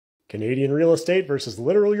Canadian real estate versus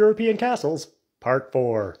literal European castles, part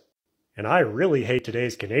 4. And I really hate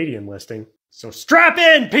today's Canadian listing, so strap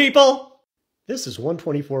in, people! This is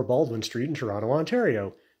 124 Baldwin Street in Toronto,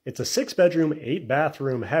 Ontario. It's a 6-bedroom,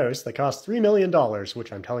 8-bathroom house that costs $3 million,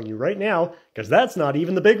 which I'm telling you right now, because that's not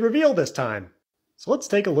even the big reveal this time. So let's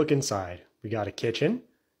take a look inside. We got a kitchen,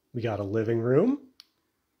 we got a living room,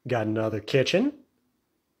 we got another kitchen,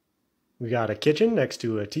 we got a kitchen next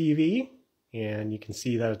to a TV, and you can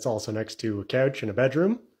see that it's also next to a couch and a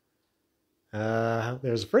bedroom.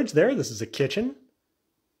 There's a fridge there. This is a kitchen.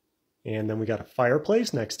 And then we got a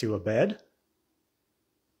fireplace next to a bed.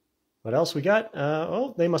 What else we got?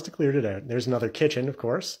 Oh, they must have cleared it out. There's another kitchen, of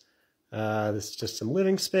course. This is just some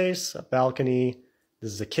living space, a balcony.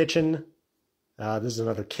 This is a kitchen. This is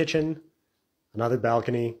another kitchen, another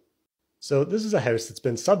balcony. So this is a house that's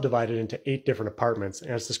been subdivided into 8 different apartments,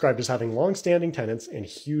 and it's described as having long-standing tenants and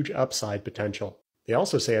huge upside potential. They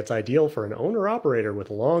also say it's ideal for an owner-operator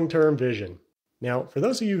with long-term vision. Now, for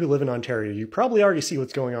those of you who live in Ontario, you probably already see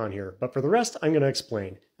what's going on here, but for the rest, I'm going to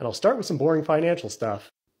explain, and I'll start with some boring financial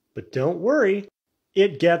stuff. But don't worry,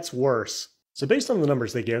 it gets worse. So based on the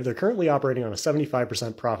numbers they give, they're currently operating on a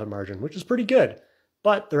 75% profit margin, which is pretty good.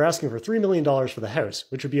 But they're asking for $3 million for the house,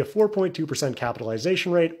 which would be a 4.2%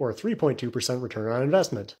 capitalization rate or a 3.2% return on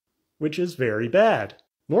investment, which is very bad.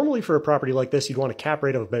 Normally for a property like this, you'd want a cap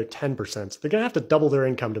rate of about 10%, so they're going to have to double their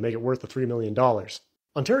income to make it worth the $3 million.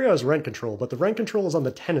 Ontario has rent control, but the rent control is on the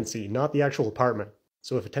tenancy, not the actual apartment.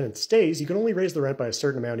 So if a tenant stays, you can only raise the rent by a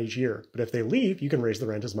certain amount each year, but if they leave, you can raise the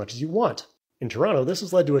rent as much as you want. In Toronto, this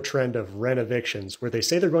has led to a trend of rent evictions, where they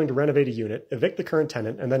say they're going to renovate a unit, evict the current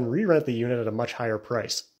tenant, and then re-rent the unit at a much higher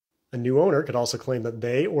price. A new owner could also claim that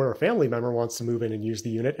they or a family member wants to move in and use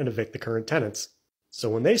the unit and evict the current tenants. So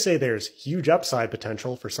when they say there's huge upside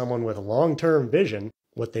potential for someone with a long-term vision,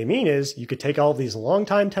 what they mean is you could take all of these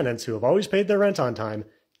long-time tenants who have always paid their rent on time,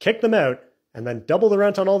 kick them out, and then double the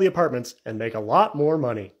rent on all the apartments and make a lot more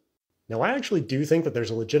money. Now, I actually do think that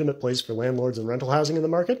there's a legitimate place for landlords and rental housing in the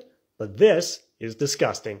market, but this is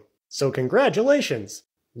disgusting. So congratulations!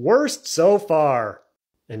 Worst so far!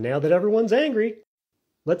 And now that everyone's angry,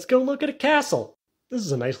 let's go look at a castle! This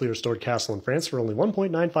is a nicely restored castle in France for only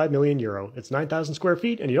 1.95 million euro. It's 9,000 square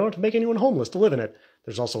feet, and you don't have to make anyone homeless to live in it.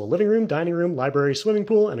 There's also a living room, dining room, library, swimming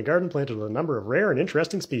pool, and a garden planted with a number of rare and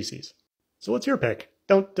interesting species. So what's your pick?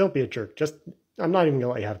 Don't be a jerk. I'm not even going to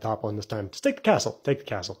let you have the top one this time. Just take the castle. Take the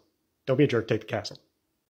castle. Don't be a jerk, take the castle.